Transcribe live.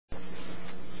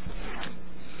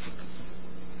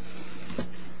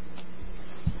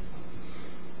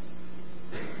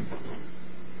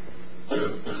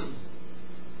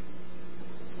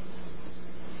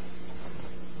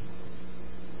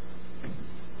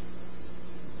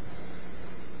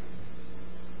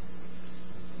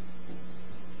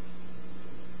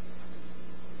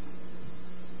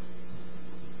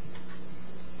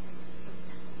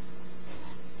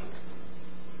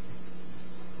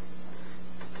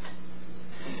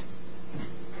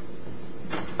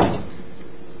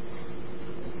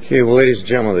Okay, well, ladies and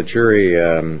gentlemen of the jury,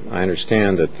 I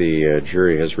understand that the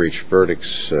jury has reached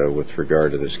verdicts with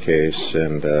regard to this case,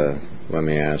 and let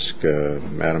me ask,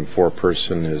 Madam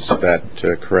Foreperson, is that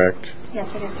correct?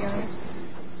 Yes, it is, Your Honor.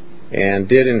 And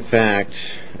did, in fact,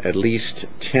 at least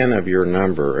 10 of your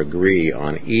number agree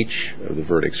on each of the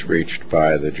verdicts reached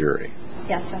by the jury?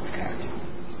 Yes, that's correct.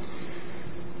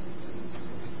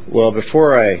 Well,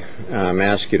 before I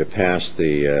ask you to pass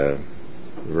the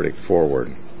verdict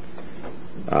forward,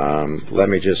 let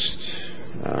me just,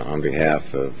 on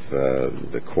behalf of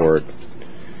the court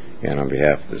and on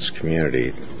behalf of this community,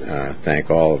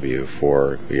 thank all of you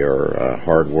for your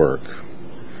hard work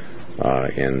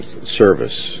in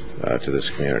service to this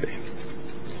community.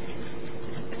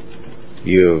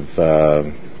 You've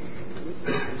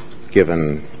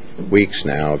given weeks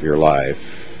now of your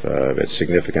life at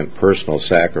significant personal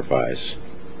sacrifice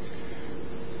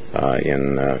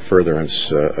in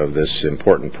furtherance of this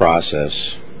important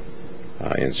process,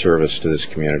 in service to this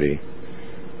community,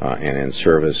 and in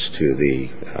service to the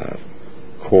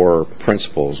core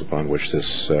principles upon which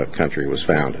this country was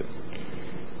founded.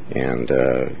 And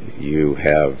you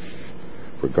have,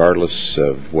 regardless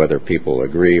of whether people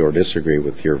agree or disagree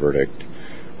with your verdict,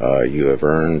 you have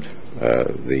earned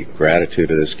the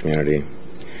gratitude of this community,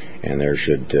 and there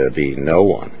should be no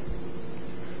one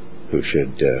who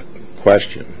should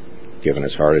question, given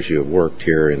as hard as you have worked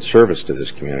here in service to this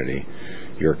community,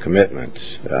 your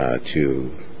commitment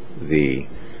to the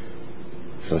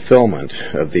fulfillment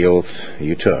of the oath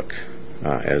you took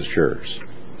as jurors.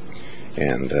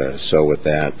 And so with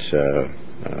that,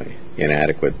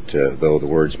 inadequate though the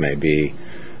words may be,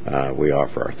 we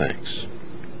offer our thanks.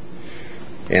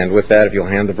 And with that, if you'll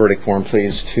hand the verdict form,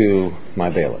 please, to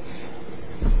my bailiff.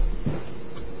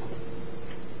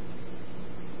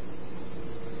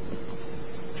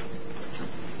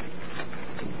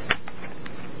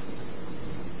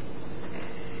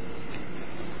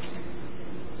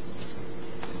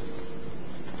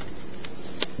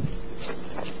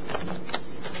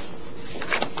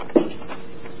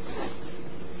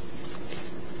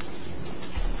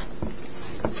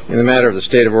 In the matter of the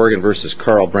State of Oregon versus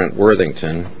Carl Brent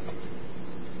Worthington,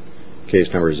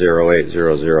 case number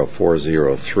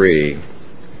 0800403,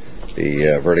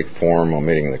 the verdict form,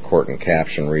 omitting the court and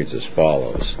caption, reads as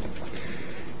follows.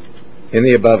 In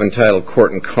the above entitled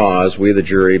court and cause, we, the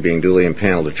jury, being duly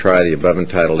impaneled to try the above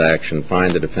entitled action,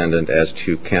 find the defendant as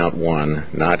to count 1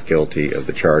 not guilty of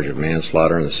the charge of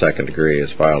manslaughter in the second degree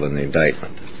as filed in the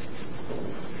indictment.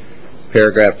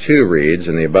 Paragraph 2 reads,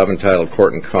 in the above entitled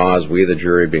court and cause, we, the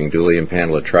jury, being duly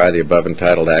impaneled to try the above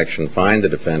entitled action, find the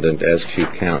defendant as to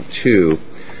count 2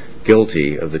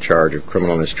 guilty of the charge of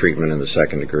criminal mistreatment in the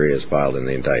second degree as filed in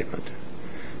the indictment.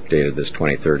 Dated this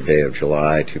 23rd day of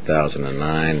July,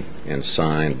 2009, and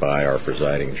signed by our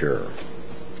presiding juror.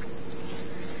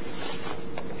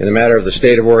 In the matter of the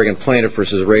State of Oregon plaintiff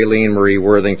versus Raylene Marie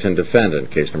Worthington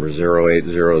defendant, case number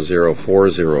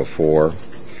 0800404,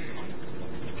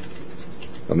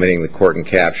 omitting the court and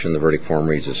caption, the verdict form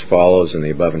reads as follows. In the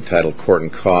above entitled court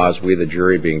and cause, we, the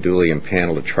jury, being duly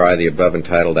impaneled to try the above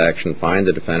entitled action, find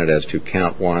the defendant as to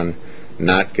count 1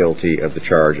 not guilty of the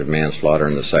charge of manslaughter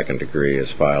in the second degree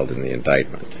as filed in the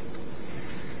indictment.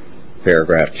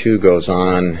 Paragraph 2 goes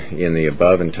on, in the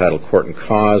above entitled court and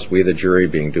cause, we, the jury,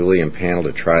 being duly impaneled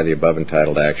to try the above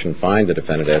entitled action, find the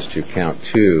defendant as to count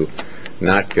 2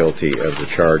 not guilty of the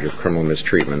charge of criminal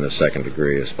mistreatment in the second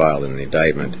degree as filed in the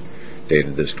indictment.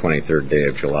 Dated this 23rd day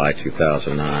of July,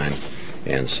 2009,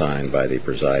 and signed by the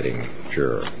presiding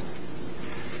juror.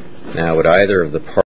 Now, would either of the